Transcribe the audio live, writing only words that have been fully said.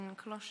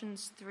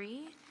Colossians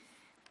 3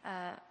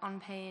 on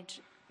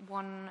page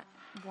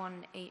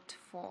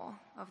 1184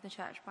 of the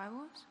Church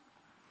Bibles.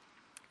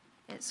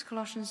 It's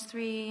Colossians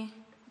 3,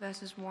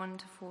 verses 1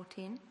 to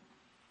 14.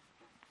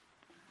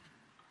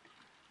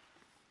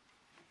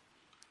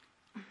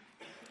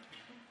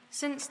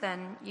 Since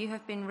then, you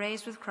have been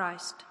raised with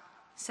Christ.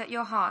 Set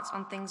your hearts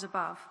on things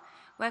above,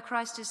 where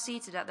Christ is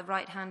seated at the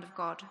right hand of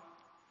God.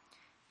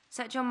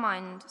 Set your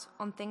minds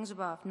on things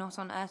above, not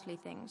on earthly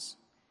things.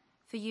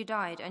 For you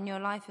died, and your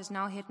life is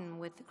now hidden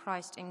with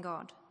Christ in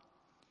God.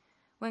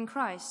 When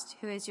Christ,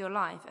 who is your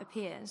life,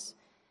 appears,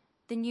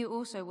 then you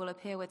also will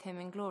appear with him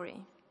in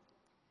glory.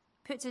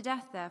 Put to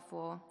death,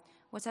 therefore,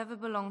 whatever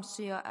belongs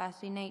to your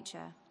earthly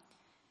nature: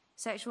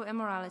 sexual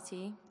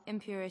immorality,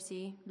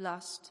 impurity,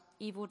 lust,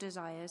 evil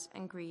desires,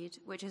 and greed,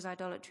 which is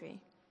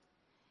idolatry.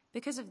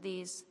 Because of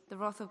these, the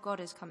wrath of God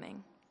is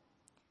coming.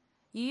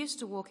 You used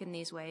to walk in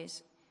these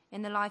ways,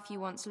 in the life you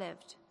once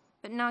lived,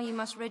 but now you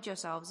must rid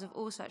yourselves of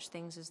all such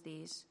things as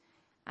these: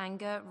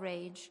 anger,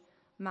 rage,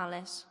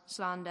 malice,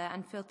 slander,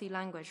 and filthy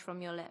language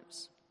from your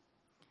lips.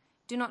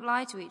 Do not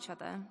lie to each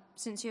other,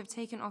 since you have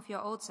taken off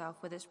your old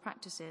self with its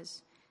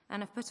practices,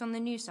 and have put on the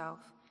new self,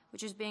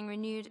 which is being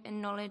renewed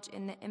in knowledge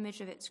in the image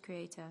of its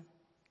Creator.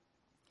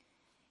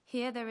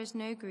 Here there is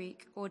no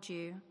Greek or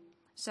Jew,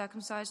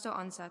 circumcised or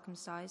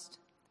uncircumcised,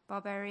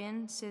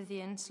 barbarian,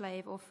 Scythian,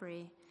 slave or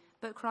free,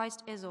 but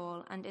Christ is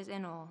all and is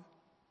in all.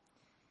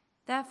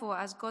 Therefore,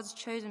 as God's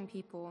chosen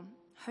people,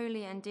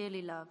 holy and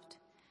dearly loved,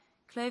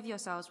 clothe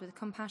yourselves with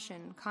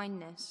compassion,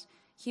 kindness,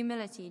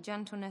 humility,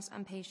 gentleness,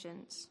 and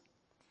patience.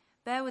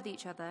 Bear with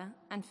each other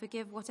and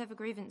forgive whatever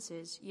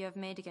grievances you have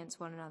made against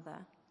one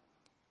another.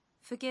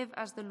 Forgive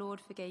as the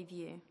Lord forgave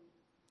you.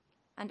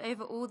 And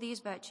over all these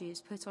virtues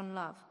put on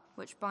love,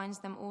 which binds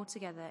them all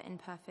together in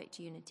perfect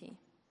unity.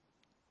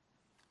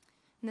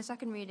 And the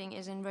second reading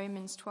is in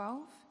Romans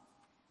 12,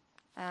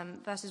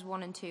 verses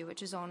 1 and 2,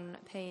 which is on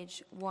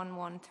page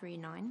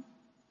 1139.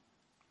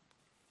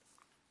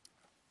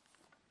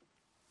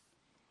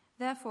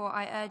 Therefore,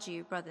 I urge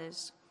you,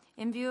 brothers,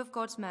 in view of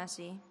God's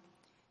mercy,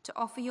 to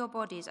offer your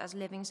bodies as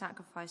living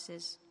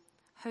sacrifices,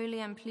 holy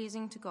and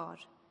pleasing to God.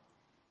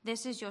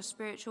 This is your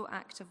spiritual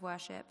act of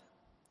worship.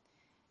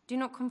 Do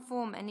not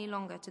conform any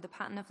longer to the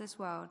pattern of this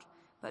world,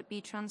 but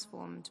be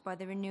transformed by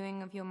the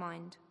renewing of your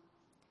mind.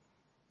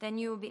 Then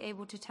you will be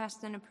able to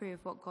test and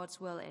approve what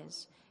God's will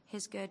is,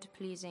 his good,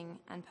 pleasing,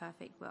 and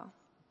perfect will.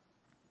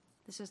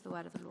 This is the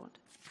word of the Lord.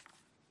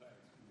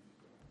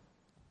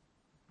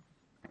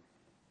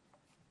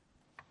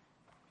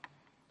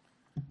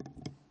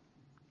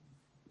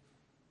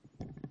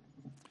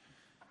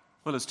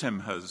 Well, as Tim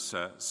has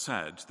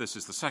said, this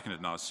is the second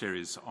in our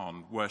series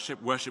on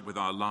worship with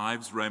our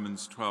lives,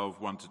 Romans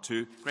 12, 1 to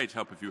 2. Great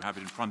help if you have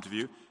it in front of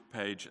you,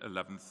 page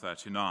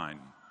 1139.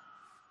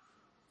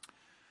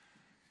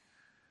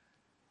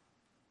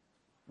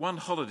 One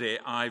holiday,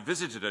 I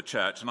visited a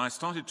church and I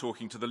started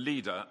talking to the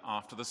leader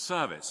after the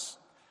service.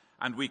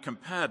 And we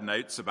compared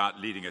notes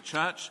about leading a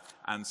church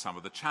and some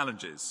of the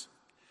challenges.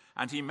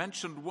 And he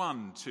mentioned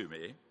one to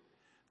me,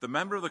 the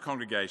member of the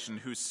congregation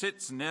who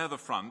sits near the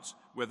front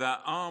with their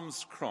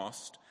arms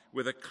crossed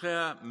with a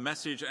clear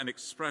message and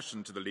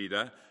expression to the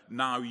leader: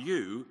 now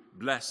you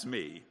bless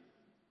me.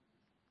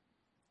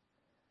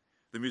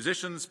 The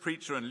musician's,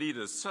 preacher, and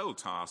leader's sole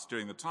task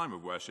during the time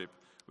of worship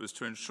was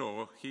to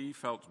ensure he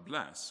felt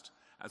blessed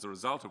as a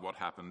result of what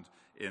happened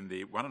in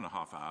the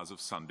 1.5 hours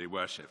of Sunday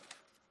worship.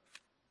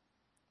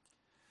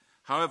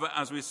 However,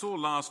 as we saw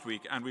last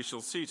week and we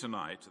shall see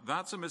tonight,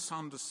 that's a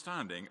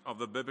misunderstanding of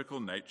the biblical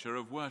nature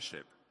of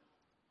worship.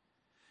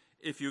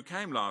 If you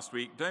came last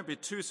week, don't be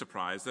too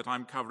surprised that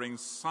I'm covering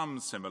some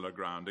similar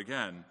ground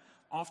again.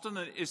 Often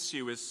an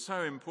issue is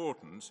so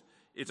important,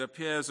 it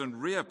appears and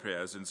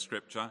reappears in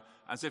Scripture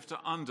as if to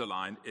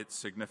underline its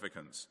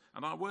significance.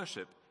 And our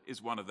worship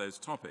is one of those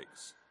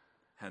topics,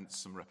 hence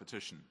some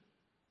repetition.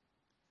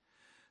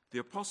 The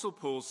Apostle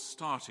Paul's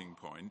starting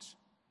point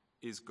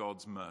is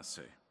God's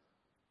mercy.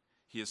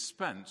 He has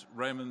spent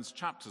Romans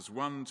chapters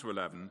 1 to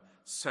 11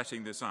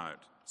 setting this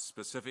out,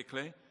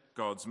 specifically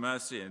God's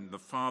mercy in the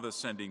Father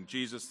sending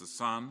Jesus the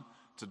Son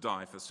to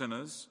die for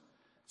sinners,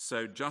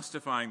 so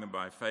justifying them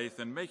by faith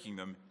and making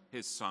them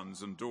his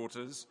sons and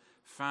daughters,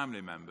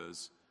 family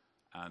members,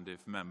 and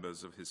if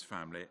members of his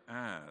family,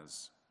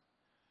 heirs.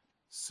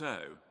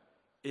 So,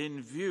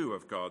 in view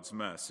of God's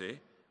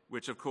mercy,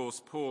 which of course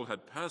Paul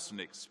had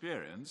personally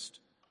experienced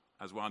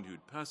as one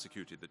who'd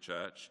persecuted the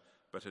church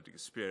but had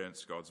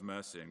experienced God's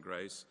mercy and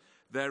grace,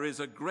 there is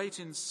a great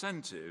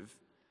incentive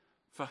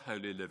for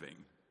holy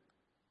living.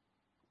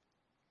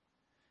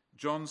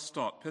 John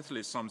Stott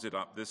pithily sums it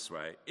up this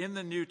way: in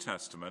the New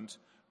Testament,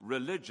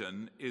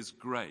 religion is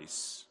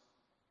grace,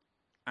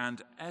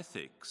 and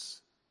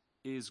ethics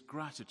is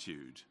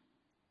gratitude.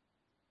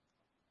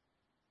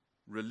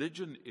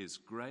 Religion is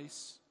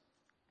grace,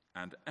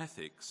 and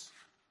ethics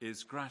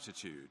is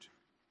gratitude.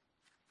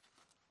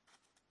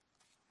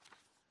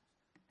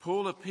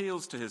 Paul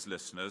appeals to his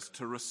listeners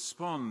to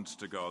respond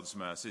to God's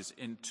mercies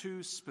in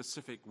two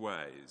specific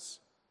ways.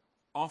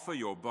 Offer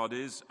your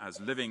bodies as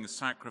living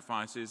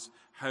sacrifices,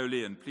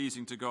 holy and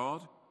pleasing to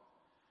God.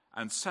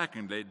 And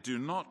secondly, do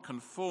not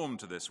conform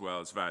to this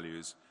world's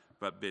values,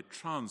 but be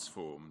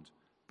transformed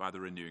by the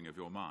renewing of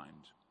your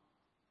mind.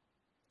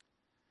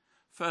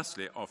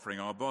 Firstly, offering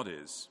our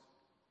bodies.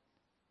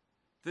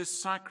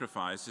 This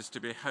sacrifice is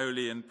to be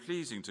holy and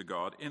pleasing to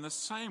God in the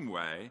same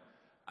way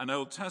an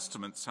Old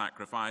Testament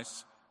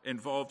sacrifice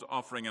involved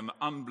offering an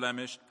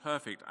unblemished,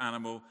 perfect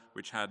animal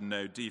which had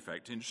no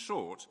defect. In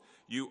short,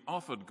 you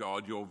offered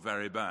God your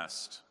very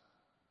best.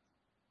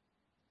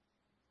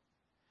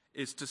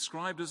 It's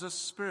described as a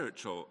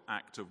spiritual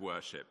act of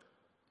worship,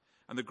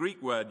 and the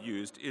Greek word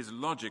used is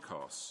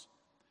logikos,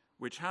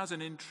 which has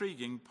an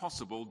intriguing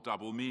possible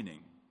double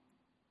meaning.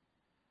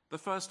 The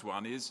first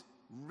one is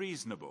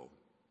reasonable.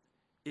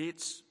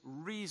 It's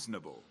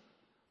reasonable.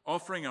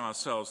 Offering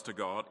ourselves to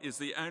God is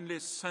the only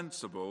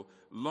sensible,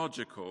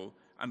 logical,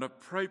 and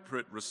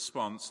appropriate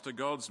response to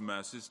God's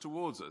mercies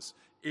towards us.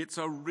 It's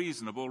a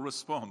reasonable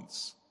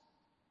response.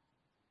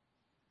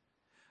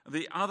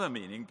 The other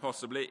meaning,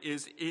 possibly,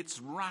 is it's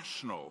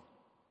rational.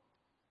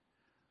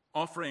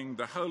 Offering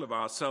the whole of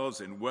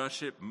ourselves in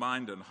worship,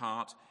 mind and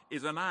heart,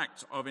 is an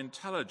act of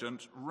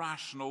intelligent,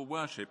 rational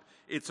worship.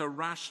 It's a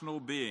rational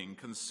being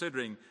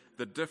considering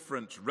the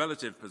different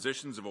relative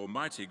positions of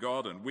Almighty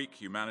God and weak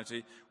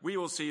humanity. We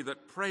will see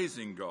that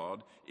praising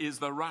God is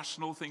the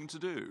rational thing to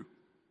do.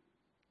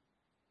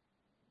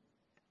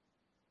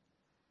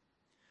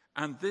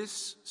 And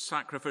this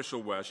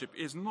sacrificial worship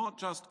is not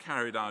just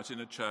carried out in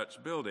a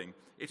church building.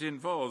 It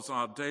involves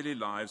our daily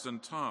lives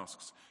and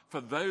tasks,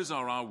 for those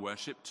are our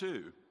worship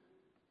too.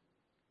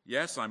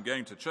 Yes, I'm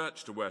going to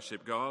church to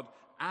worship God,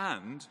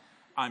 and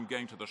I'm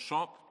going to the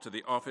shop, to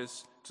the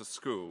office, to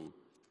school,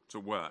 to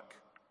work,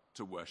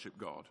 to worship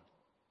God.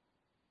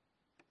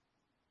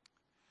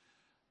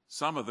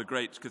 Some of the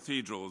great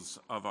cathedrals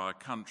of our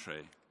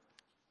country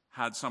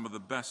had some of the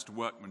best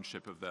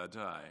workmanship of their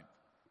day.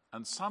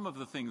 And some of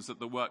the things that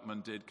the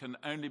workmen did can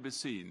only be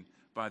seen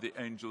by the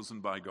angels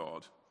and by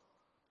God.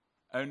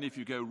 Only if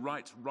you go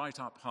right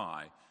up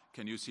high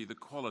can you see the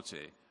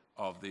quality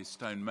of the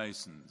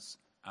stonemasons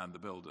and the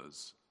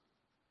builders.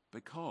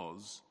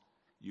 Because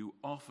you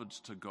offered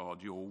to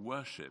God your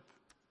worship,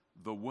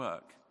 the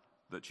work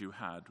that you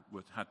had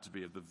to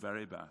be of the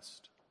very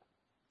best.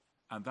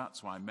 And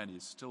that's why many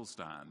still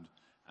stand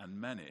and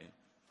many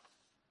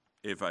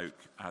evoke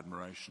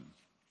admiration.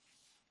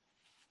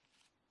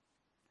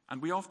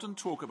 And we often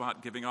talk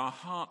about giving our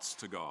hearts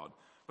to God.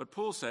 But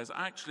Paul says,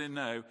 actually,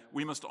 no,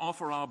 we must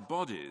offer our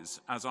bodies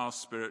as our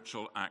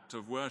spiritual act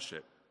of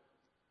worship.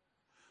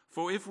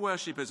 For if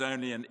worship is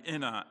only an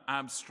inner,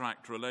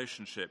 abstract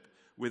relationship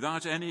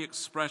without any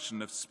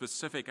expression of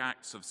specific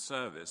acts of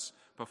service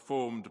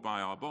performed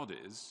by our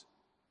bodies,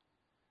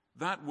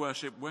 that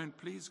worship won't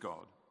please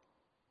God.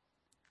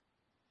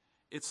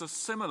 It's a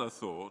similar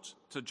thought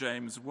to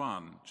James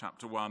 1,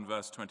 chapter 1,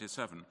 verse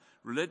 27.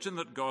 Religion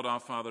that God our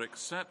Father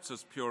accepts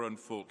as pure and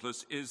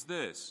faultless is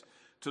this,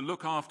 to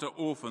look after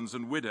orphans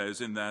and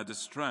widows in their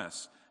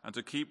distress and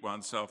to keep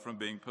oneself from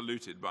being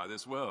polluted by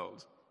this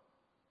world.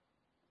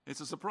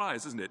 It's a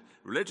surprise, isn't it?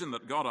 Religion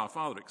that God our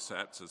Father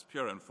accepts as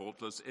pure and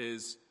faultless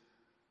is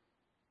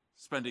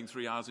spending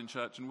 3 hours in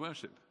church and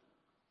worship.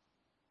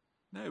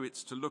 No,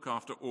 it's to look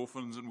after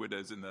orphans and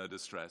widows in their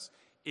distress.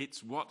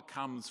 It's what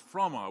comes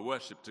from our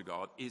worship to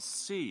God is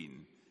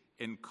seen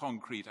in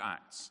concrete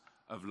acts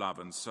of love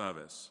and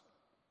service.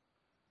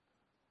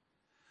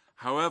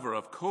 However,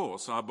 of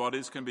course, our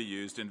bodies can be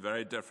used in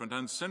very different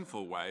and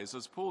sinful ways,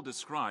 as Paul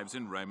describes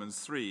in Romans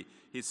 3.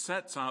 He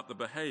sets out the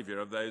behavior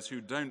of those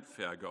who don't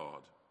fear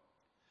God.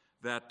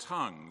 Their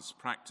tongues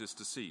practice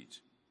deceit.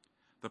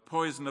 The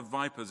poison of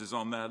vipers is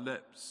on their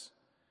lips.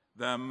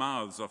 Their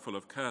mouths are full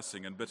of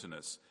cursing and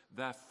bitterness.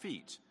 Their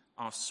feet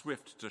are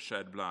swift to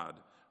shed blood.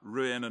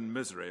 Ruin and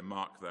misery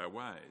mark their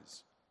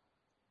ways.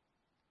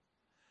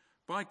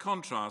 By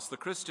contrast, the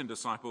Christian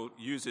disciple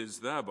uses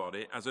their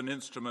body as an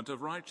instrument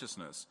of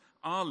righteousness.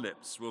 Our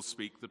lips will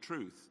speak the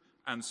truth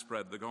and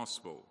spread the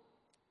gospel.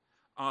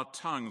 Our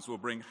tongues will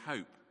bring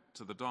hope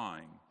to the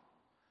dying.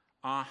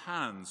 Our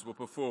hands will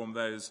perform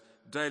those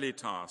daily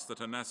tasks that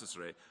are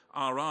necessary.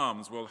 Our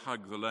arms will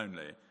hug the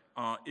lonely.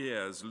 Our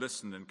ears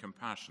listen in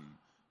compassion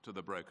to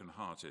the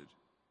brokenhearted.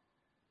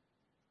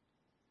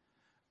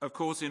 Of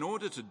course, in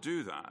order to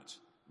do that,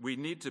 we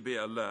need to be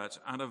alert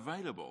and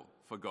available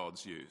for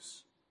God's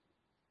use.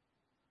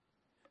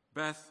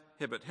 Beth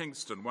Hibbert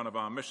Hingston, one of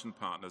our mission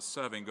partners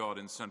serving God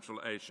in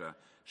Central Asia,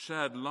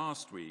 shared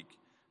last week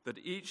that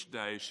each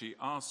day she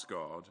asks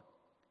God,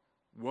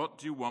 "What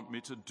do you want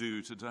me to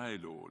do today,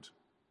 Lord?"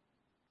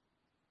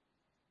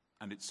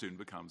 And it soon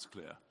becomes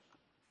clear.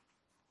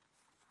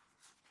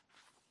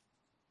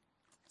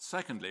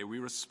 Secondly, we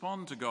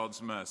respond to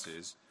God's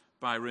mercies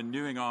by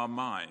renewing our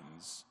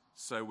minds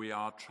so we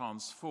are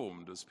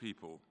transformed as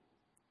people.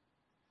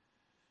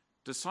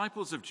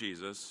 Disciples of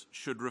Jesus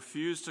should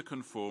refuse to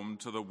conform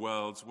to the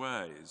world's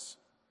ways.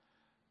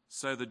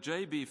 So the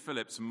J.B.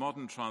 Phillips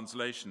modern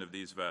translation of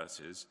these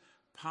verses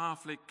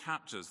powerfully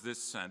captures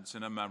this sense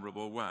in a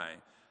memorable way.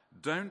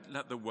 don't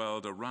let the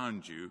world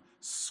around you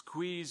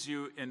squeeze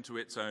you into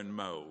its own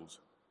mold,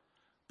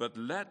 but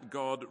let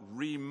God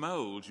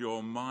remold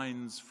your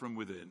minds from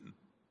within.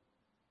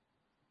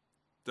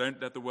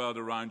 Don't let the world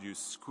around you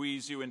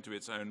squeeze you into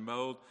its own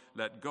mold.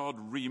 Let God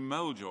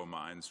remold your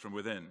minds from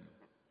within.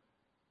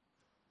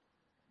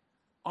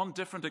 On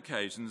different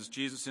occasions,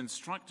 Jesus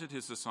instructed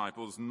his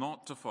disciples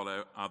not to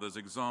follow others'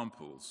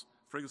 examples,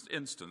 for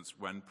instance,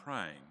 when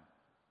praying.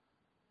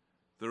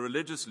 The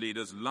religious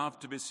leaders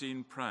loved to be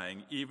seen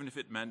praying, even if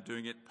it meant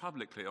doing it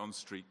publicly on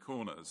street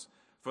corners,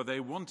 for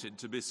they wanted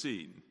to be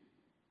seen.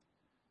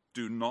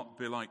 Do not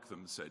be like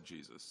them, said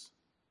Jesus.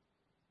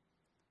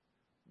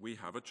 We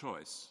have a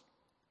choice,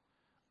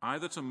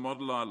 either to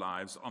model our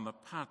lives on the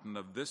pattern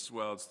of this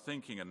world's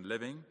thinking and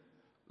living,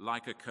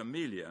 like a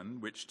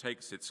chameleon which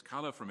takes its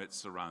color from its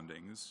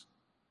surroundings,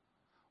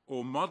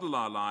 or model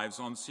our lives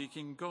on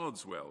seeking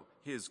God's will,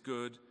 his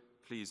good,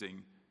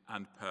 pleasing,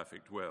 and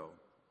perfect will.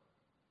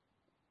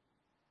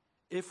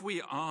 If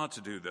we are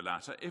to do the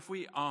latter, if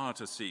we are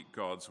to seek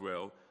God's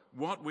will,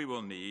 what we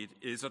will need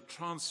is a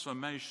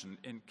transformation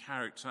in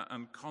character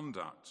and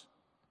conduct.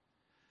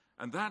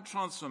 And that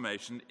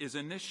transformation is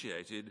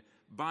initiated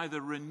by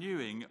the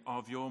renewing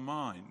of your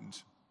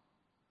mind.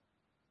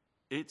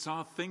 It's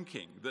our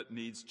thinking that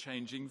needs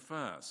changing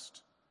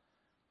first.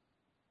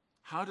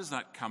 How does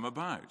that come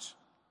about?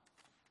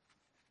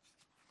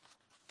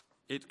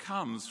 It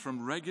comes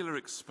from regular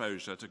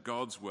exposure to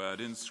God's word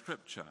in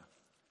Scripture,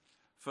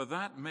 for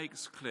that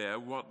makes clear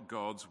what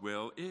God's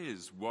will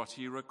is, what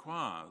he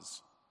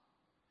requires.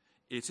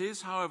 It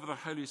is, however, the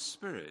Holy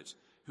Spirit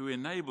who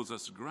enables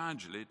us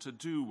gradually to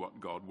do what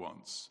God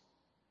wants.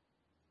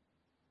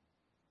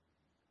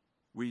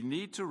 We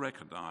need to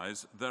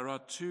recognize there are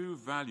two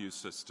value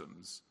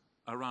systems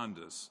around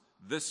us.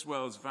 This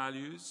world's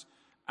values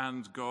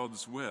and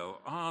God's will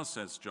are,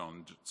 says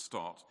John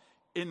Stott,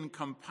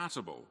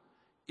 incompatible,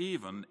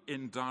 even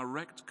in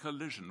direct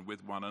collision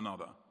with one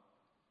another.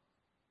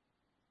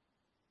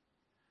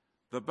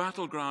 The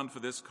battleground for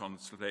this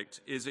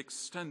conflict is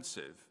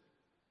extensive.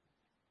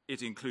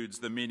 It includes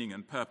the meaning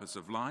and purpose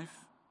of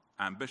life,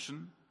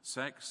 ambition,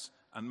 sex,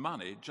 and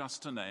money,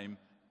 just to name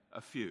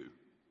a few.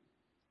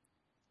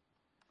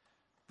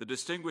 The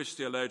distinguished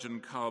theologian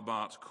Karl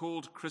Barth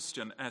called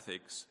Christian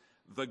ethics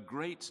the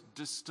great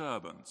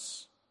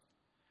disturbance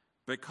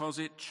because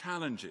it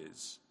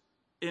challenges,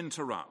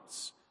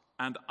 interrupts,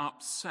 and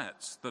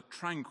upsets the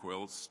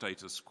tranquil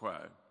status quo.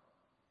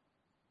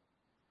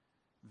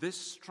 This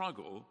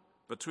struggle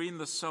between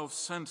the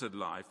self-centered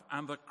life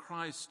and the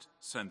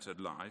Christ-centered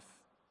life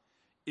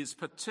is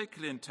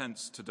particularly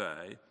intense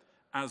today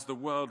as the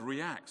world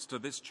reacts to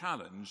this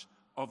challenge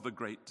of the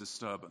great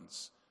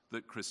disturbance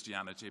that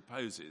Christianity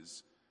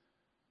poses.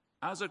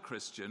 As a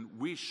Christian,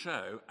 we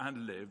show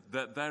and live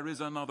that there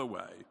is another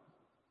way.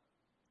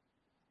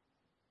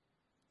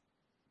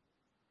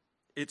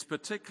 It's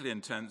particularly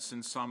intense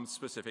in some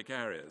specific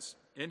areas.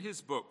 In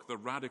his book, The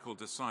Radical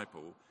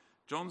Disciple,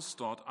 John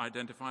Stott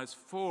identifies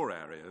 4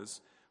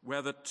 areas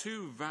where the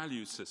two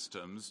value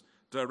systems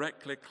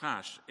directly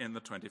clash in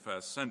the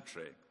 21st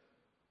century.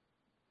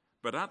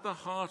 But at the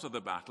heart of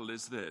the battle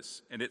is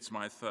this, and it's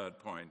my third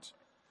point: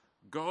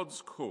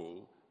 God's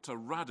call to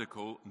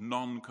radical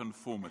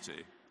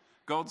non-conformity.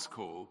 God's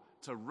call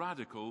to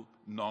radical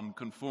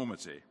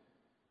non-conformity.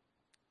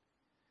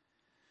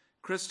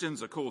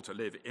 Christians are called to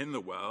live in the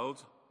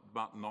world,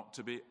 but not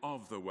to be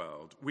of the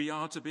world. We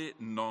are to be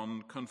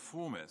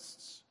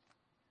non-conformists.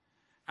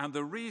 And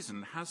the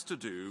reason has to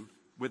do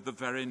with the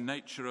very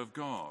nature of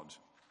God.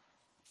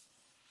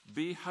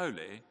 Be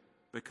holy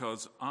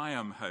because I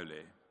am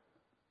holy.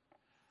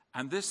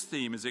 And this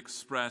theme is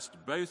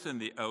expressed both in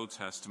the Old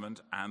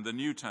Testament and the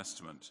New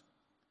Testament.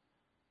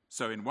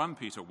 So in 1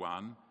 Peter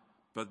 1,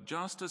 but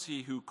just as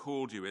he who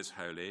called you is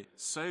holy,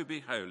 so be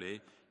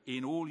holy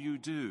in all you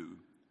do.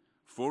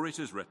 For it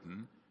is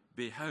written,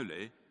 be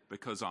holy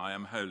because I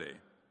am holy.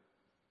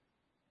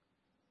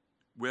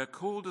 We're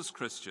called as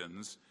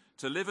Christians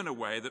to live in a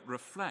way that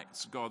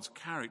reflects God's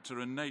character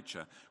and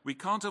nature. We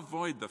can't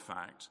avoid the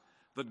fact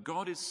that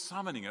God is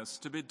summoning us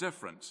to be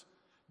different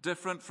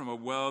from a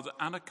world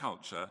and a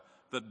culture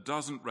that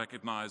doesn't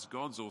recognize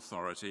God's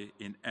authority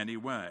in any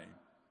way.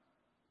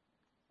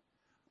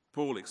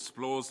 Paul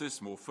explores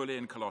this more fully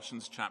in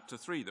Colossians chapter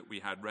 3 that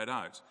we had read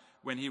out,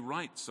 when he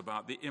writes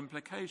about the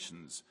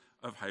implications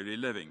of holy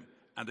living.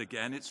 And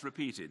again it's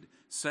repeated,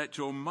 set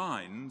your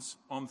minds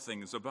on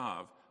things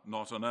above,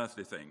 not on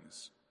earthly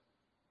things.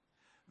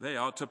 They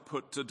are to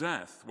put to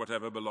death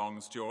whatever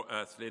belongs to your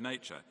earthly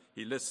nature.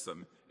 He lists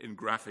them in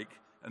graphic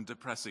and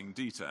depressing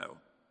detail.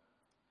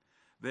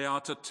 They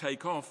are to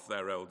take off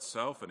their old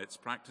self and its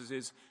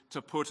practices,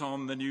 to put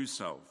on the new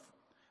self.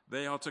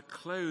 They are to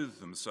clothe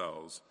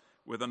themselves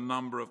with a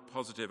number of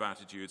positive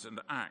attitudes and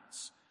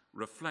acts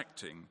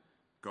reflecting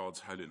God's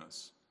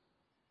holiness.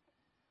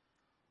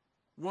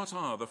 What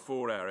are the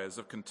 4 areas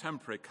of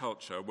contemporary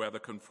culture where the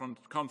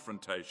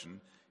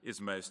confrontation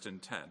is most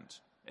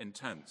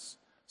intense?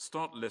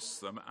 Stott lists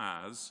them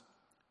as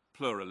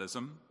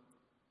pluralism,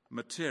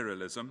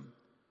 materialism,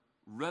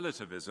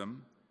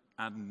 relativism,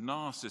 and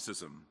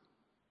narcissism.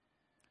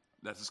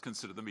 Let us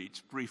consider them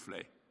each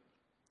briefly.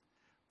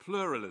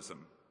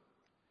 Pluralism.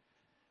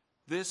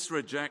 This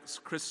rejects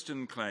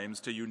Christian claims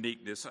to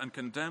uniqueness and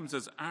condemns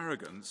as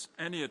arrogance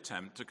any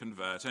attempt to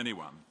convert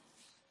anyone.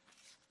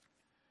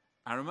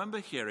 I remember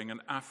hearing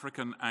an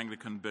African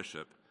Anglican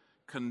bishop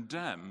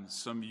condemn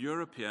some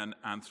European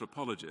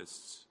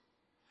anthropologists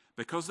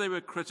because they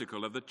were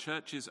critical of the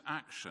church's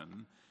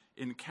action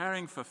in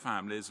caring for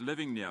families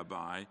living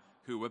nearby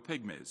who were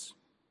pygmies.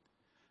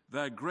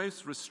 Their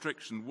growth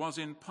restriction was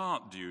in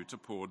part due to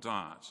poor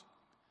diet,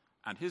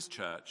 and his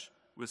church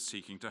was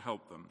seeking to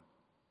help them.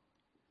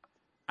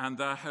 And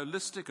their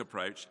holistic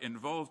approach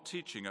involved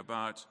teaching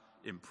about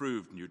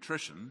improved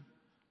nutrition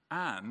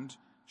and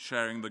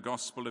sharing the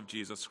gospel of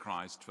Jesus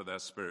Christ for their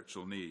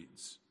spiritual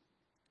needs.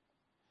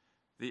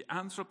 The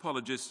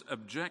anthropologists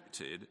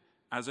objected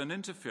as an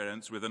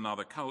interference with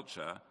another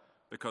culture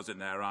because in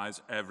their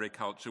eyes every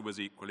culture was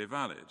equally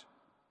valid.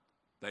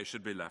 They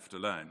should be left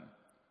alone.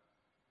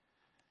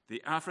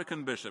 The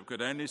African bishop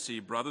could only see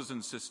brothers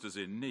and sisters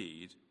in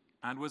need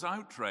and was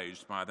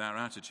outraged by their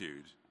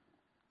attitude.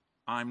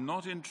 "I'm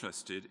not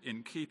interested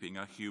in keeping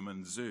a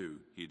human zoo,"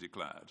 he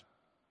declared.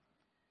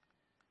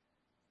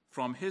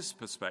 From his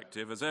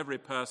perspective, as every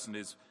person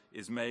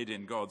is made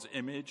in God's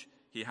image,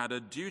 he had a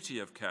duty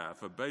of care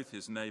for both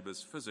his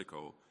neighbor's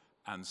physical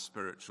and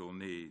spiritual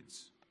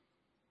needs.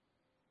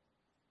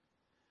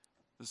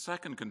 The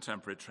second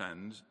contemporary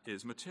trend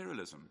is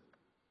materialism.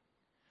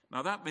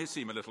 Now, that may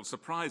seem a little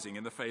surprising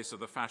in the face of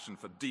the fashion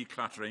for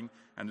decluttering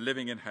and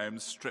living in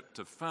homes stripped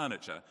of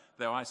furniture,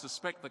 though I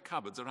suspect the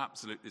cupboards are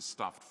absolutely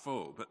stuffed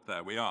full, but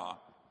there we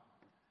are.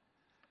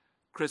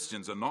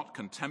 Christians are not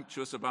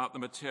contemptuous about the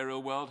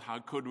material world. How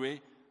could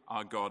we?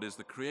 Our God is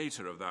the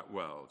creator of that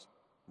world.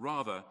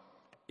 Rather,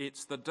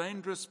 it's the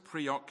dangerous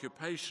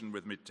preoccupation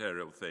with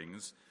material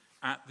things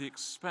at the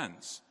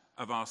expense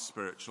of our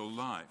spiritual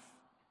life.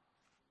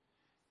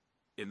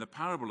 In the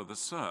parable of the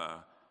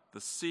sower, the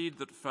seed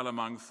that fell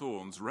among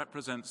thorns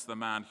represents the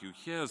man who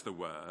hears the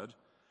word,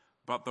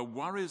 but the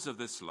worries of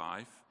this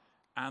life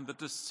and the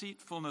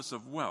deceitfulness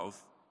of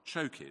wealth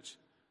choke it,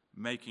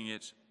 making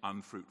it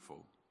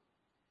unfruitful.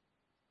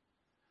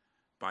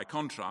 By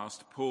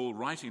contrast, Paul,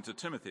 writing to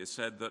Timothy,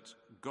 said that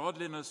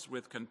godliness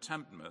with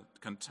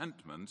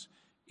contentment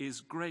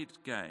is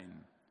great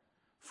gain,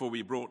 for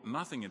we brought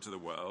nothing into the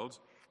world,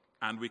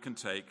 and we can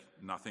take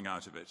nothing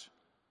out of it.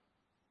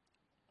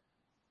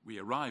 We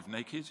arrive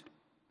naked,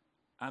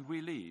 and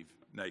we leave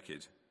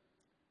naked.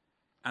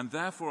 And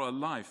therefore a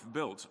life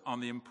built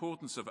on the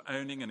importance of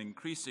owning and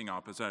increasing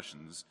our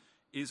possessions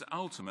is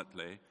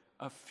ultimately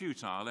a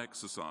futile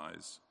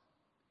exercise.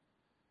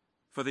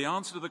 For the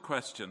answer to the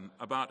question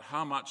about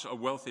how much a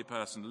wealthy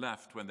person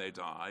left when they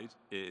died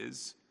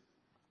is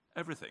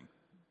everything.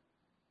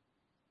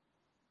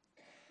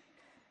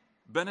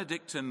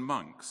 Benedictine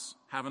monks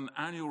have an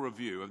annual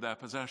review of their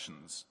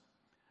possessions,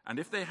 and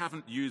if they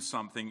haven't used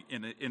something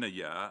in a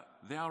year,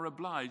 they are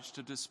obliged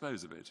to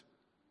dispose of it.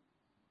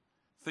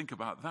 Think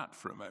about that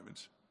for a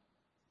moment.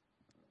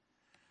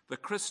 The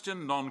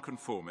Christian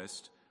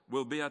nonconformist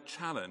will be a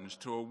challenge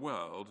to a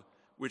world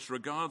which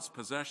regards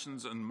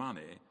possessions and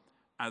money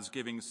as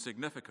giving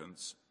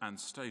significance and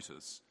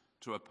status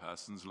to a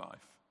person's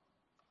life.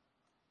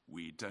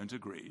 We don't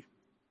agree,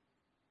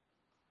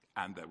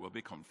 and there will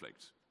be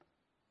conflict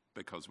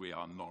because we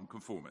are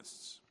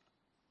nonconformists.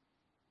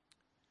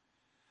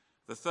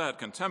 The third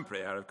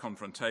contemporary area of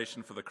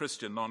confrontation for the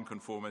Christian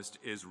nonconformist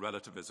is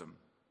relativism.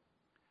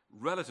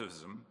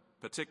 Relativism,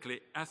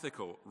 particularly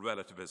ethical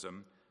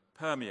relativism,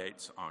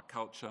 permeates our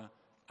culture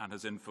and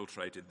has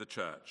infiltrated the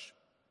church.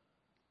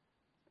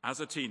 As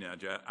a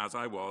teenager, as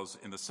I was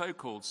in the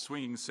so-called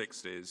swinging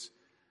 60s,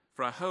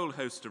 for a whole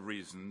host of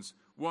reasons,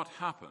 what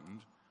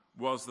happened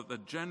was that the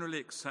generally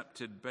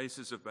accepted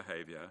basis of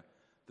behavior,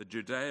 the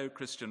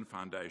Judeo-Christian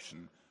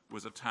foundation,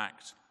 was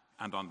attacked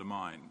and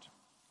undermined.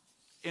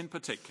 In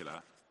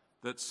particular,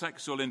 that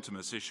sexual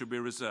intimacy should be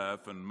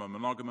reserved for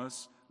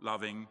monogamous,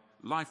 loving,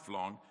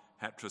 lifelong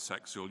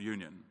heterosexual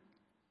union.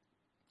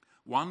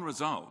 One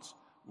result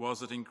was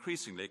that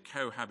increasingly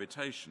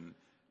cohabitation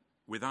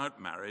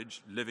without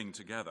marriage, living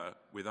together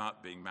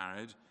without being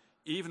married,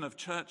 even of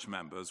church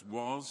members,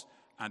 was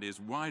and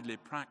is widely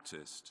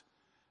practiced,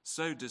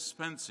 so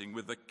dispensing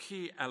with the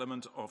key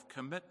element of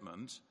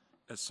commitment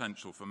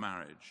essential for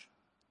marriage.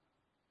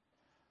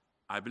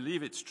 I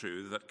believe it's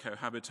true that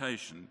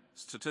cohabitation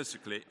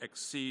statistically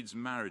exceeds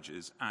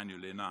marriages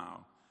annually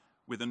now,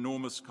 with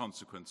enormous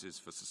consequences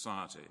for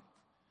society.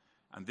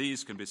 And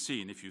these can be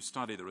seen if you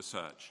study the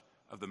research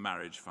of the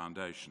Marriage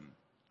Foundation.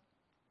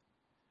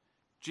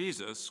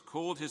 Jesus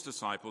called his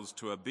disciples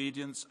to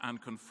obedience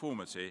and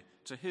conformity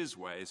to his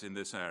ways in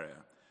this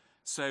area.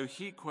 So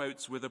he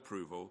quotes with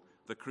approval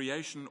the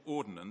creation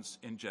ordinance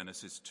in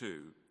Genesis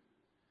 2.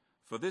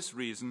 For this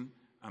reason,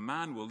 a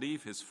man will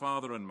leave his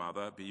father and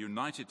mother, be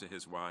united to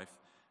his wife,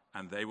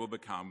 and they will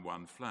become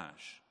one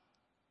flesh.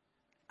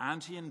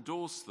 And he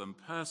endorsed them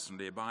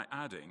personally by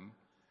adding,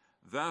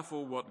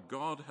 therefore what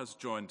God has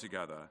joined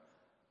together,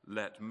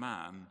 let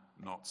man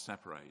not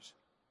separate.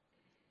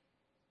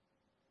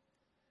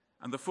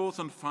 And the fourth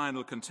and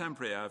final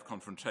contemporary area of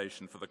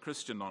confrontation for the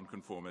Christian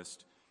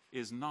nonconformist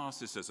is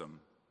narcissism.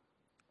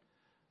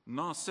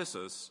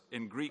 Narcissus,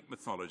 in Greek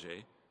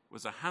mythology,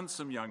 was a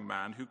handsome young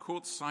man who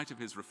caught sight of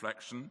his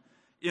reflection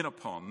in a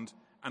pond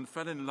and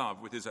fell in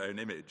love with his own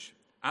image.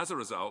 As a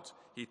result,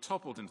 he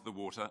toppled into the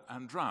water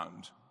and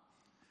drowned.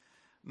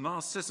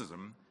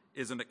 Narcissism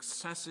is an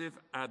excessive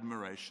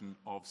admiration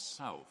of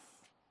self.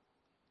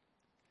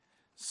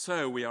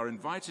 So we are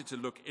invited to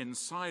look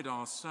inside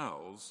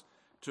ourselves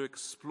to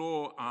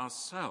explore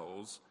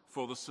ourselves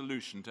for the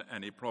solution to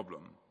any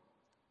problem.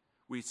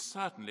 We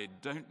certainly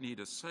don't need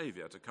a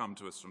saviour to come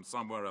to us from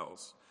somewhere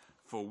else,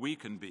 for we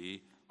can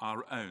be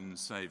our own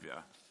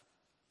saviour.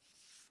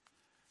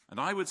 And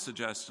I would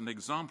suggest an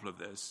example of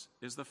this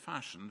is the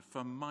fashion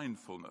for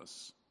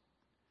mindfulness.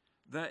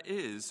 There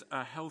is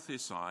a healthy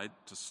side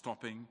to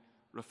stopping,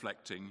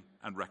 reflecting,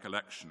 and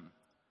recollection.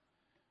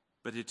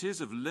 But it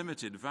is of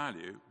limited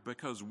value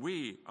because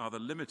we are the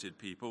limited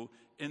people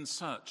in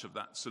search of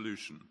that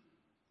solution.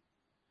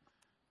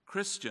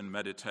 Christian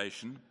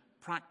meditation,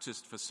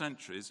 practiced for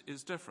centuries,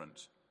 is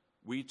different.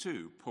 We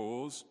too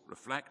pause,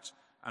 reflect,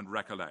 and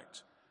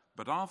recollect.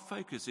 But our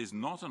focus is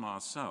not on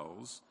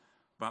ourselves,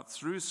 but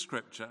through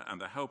Scripture and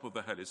the help of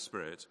the Holy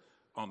Spirit,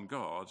 on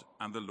God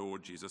and the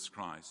Lord Jesus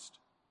Christ.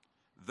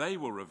 They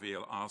will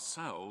reveal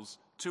ourselves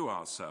to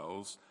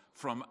ourselves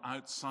from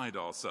outside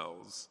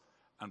ourselves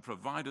and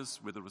provide us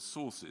with the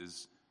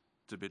resources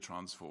to be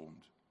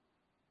transformed.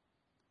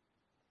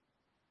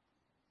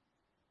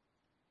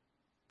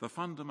 The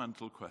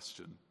fundamental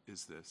question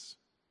is this: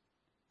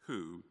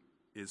 who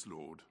is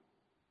Lord?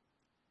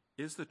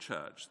 Is the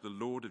church the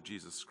Lord of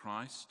Jesus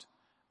Christ,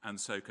 and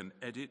so can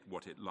edit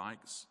what it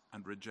likes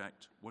and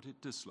reject what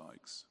it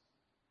dislikes?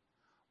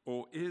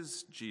 Or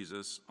is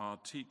Jesus our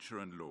teacher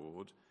and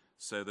Lord,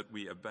 so that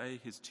we obey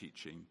his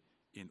teaching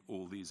in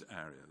all these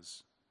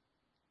areas?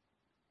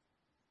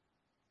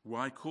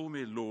 Why call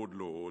me Lord,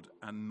 Lord,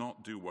 and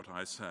not do what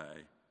I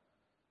say?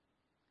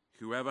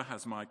 Whoever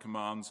has my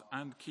commands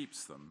and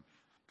keeps them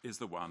is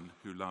the one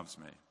who loves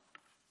me.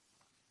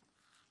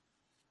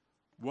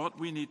 What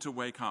we need to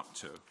wake up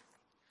to,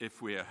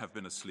 if we have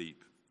been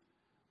asleep,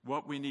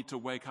 what we need to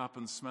wake up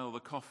and smell the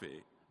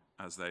coffee,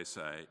 as they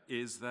say,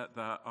 is that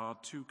there are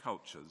two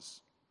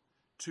cultures,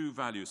 two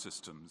value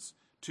systems,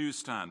 two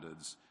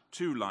standards,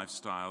 two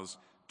lifestyles,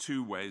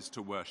 two ways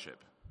to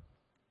worship.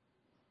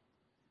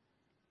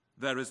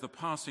 There is the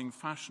passing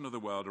fashion of the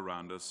world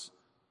around us,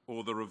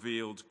 or the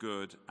revealed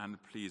good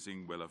and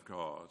pleasing will of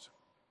God.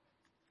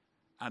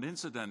 And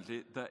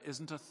incidentally, there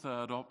isn't a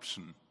third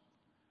option.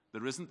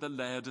 There isn't the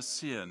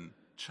Laodicean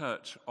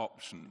church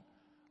option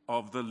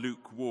of the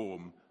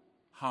lukewarm,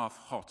 half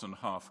hot and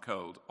half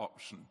cold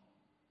option.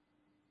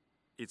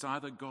 It's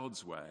either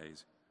God's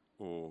ways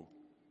or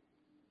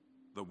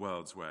the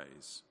world's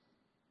ways.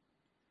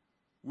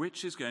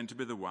 Which is going to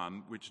be the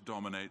one which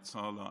dominates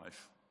our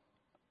life?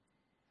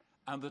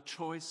 And the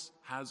choice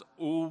has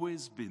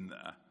always been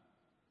there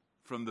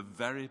from the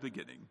very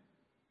beginning.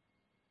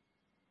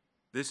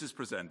 This is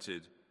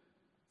presented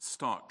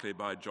starkly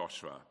by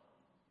Joshua.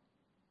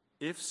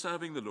 If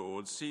serving the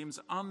Lord seems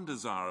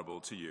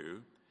undesirable to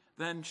you,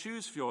 then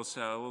choose for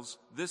yourselves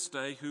this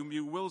day whom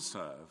you will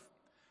serve,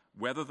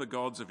 whether the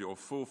gods of your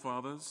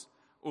forefathers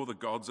or the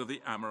gods of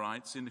the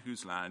Amorites in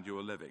whose land you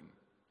are living.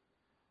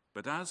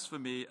 But as for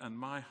me and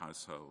my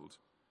household,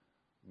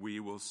 we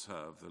will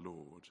serve the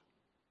Lord.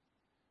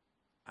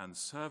 And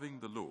serving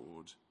the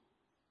Lord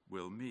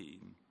will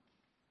mean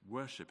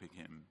worshipping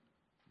him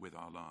with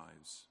our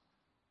lives.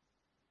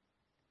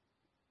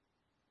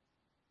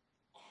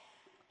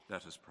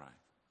 Let us pray.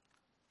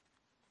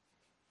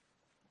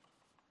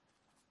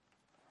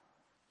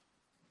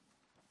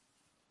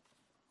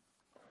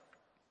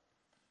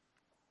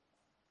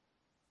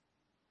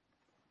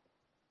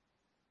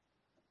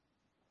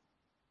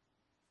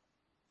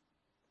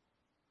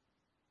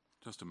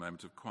 Just a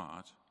moment of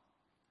quiet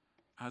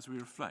as we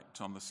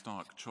reflect on the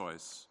stark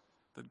choice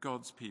that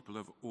God's people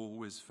have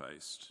always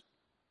faced.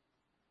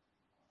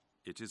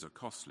 It is a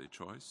costly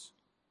choice.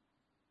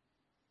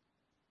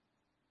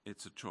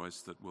 It's a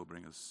choice that will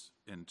bring us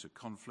into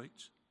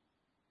conflict,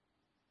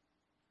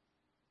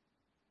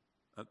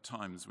 at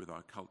times with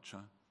our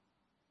culture,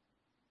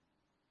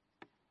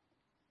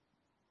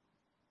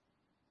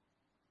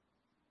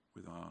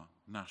 with our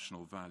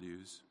national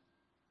values.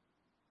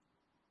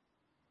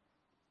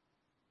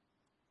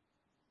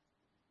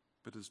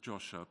 But as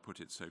Joshua put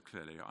it so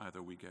clearly,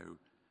 either we go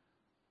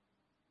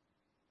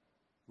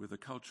with the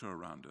culture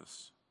around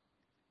us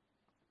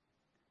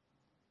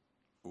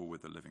or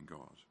with the living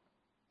God.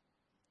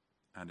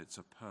 And it's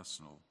a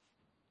personal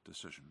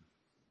decision.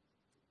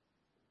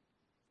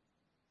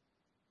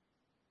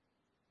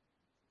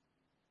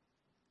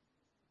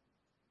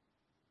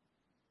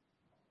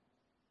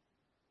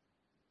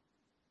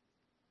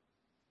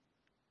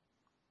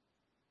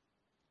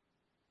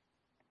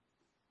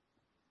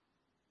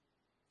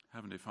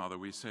 Heavenly Father,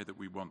 we say that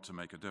we want to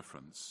make a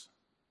difference.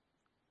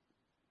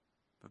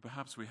 But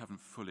perhaps we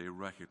haven't fully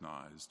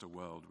recognized a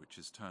world which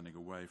is turning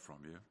away from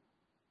you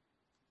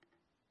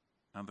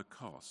and the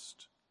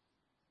cost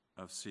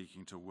of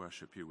seeking to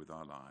worship you with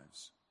our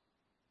lives.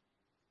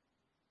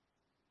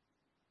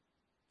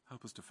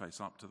 Help us to face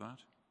up to that,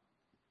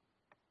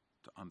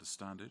 to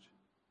understand it,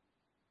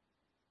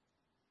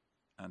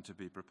 and to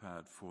be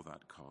prepared for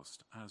that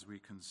cost as we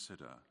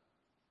consider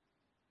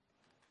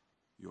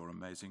your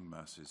amazing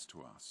mercies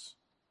to us.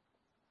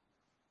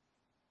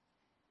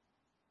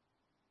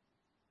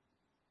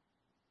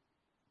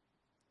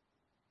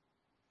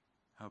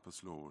 Help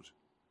us, Lord,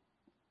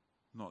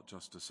 not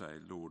just to say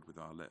Lord with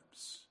our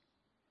lips,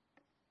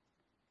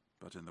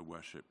 but in the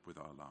worship with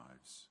our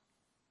lives.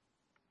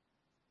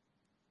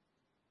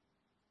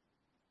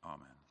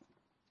 Amen.